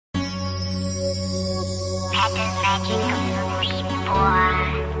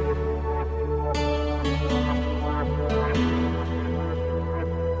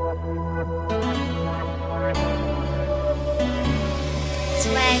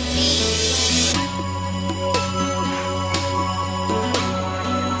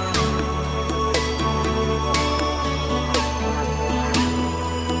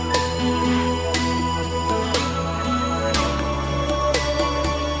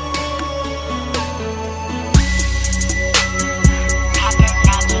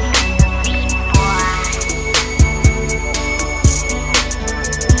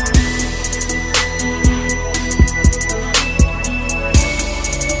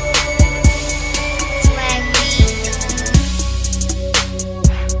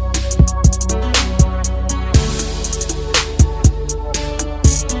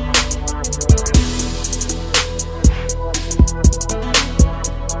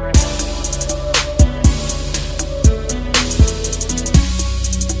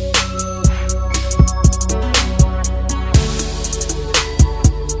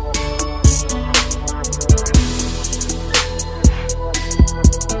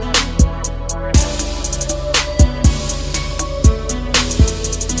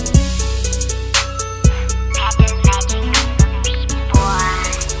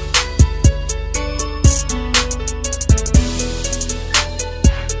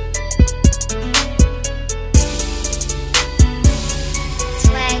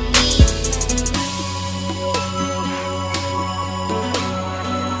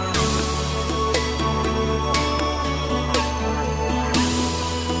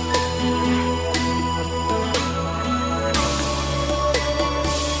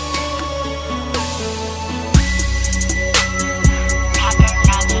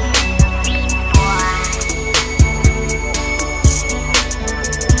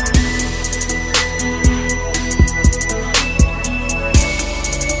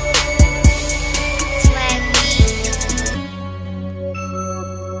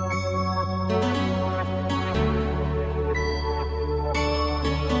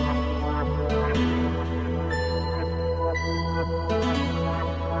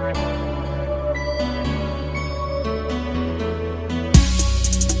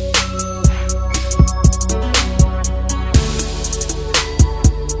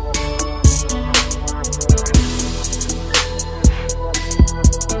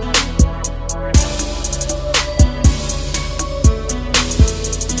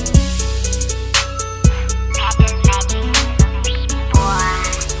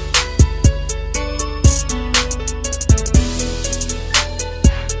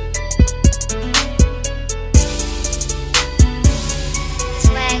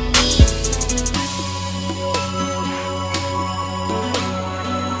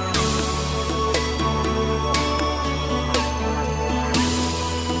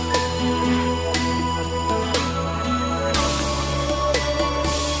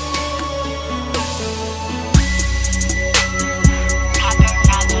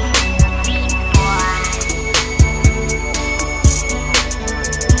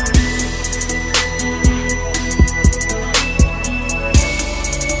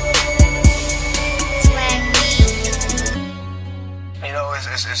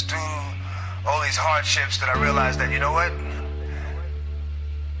It's through all these hardships that I realized that, you know what?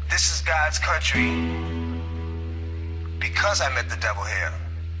 This is God's country because I met the devil here.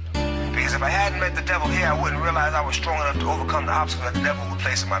 Because if I hadn't met the devil here, I wouldn't realize I was strong enough to overcome the obstacles that the devil would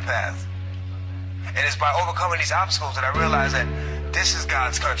place in my path. And it's by overcoming these obstacles that I realized that this is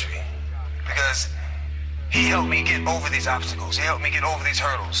God's country. Because He helped me get over these obstacles. He helped me get over these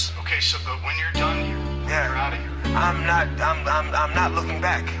hurdles. Okay, so but when you're done here, yeah, you're out of here. I'm not looking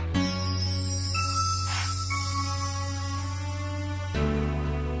back.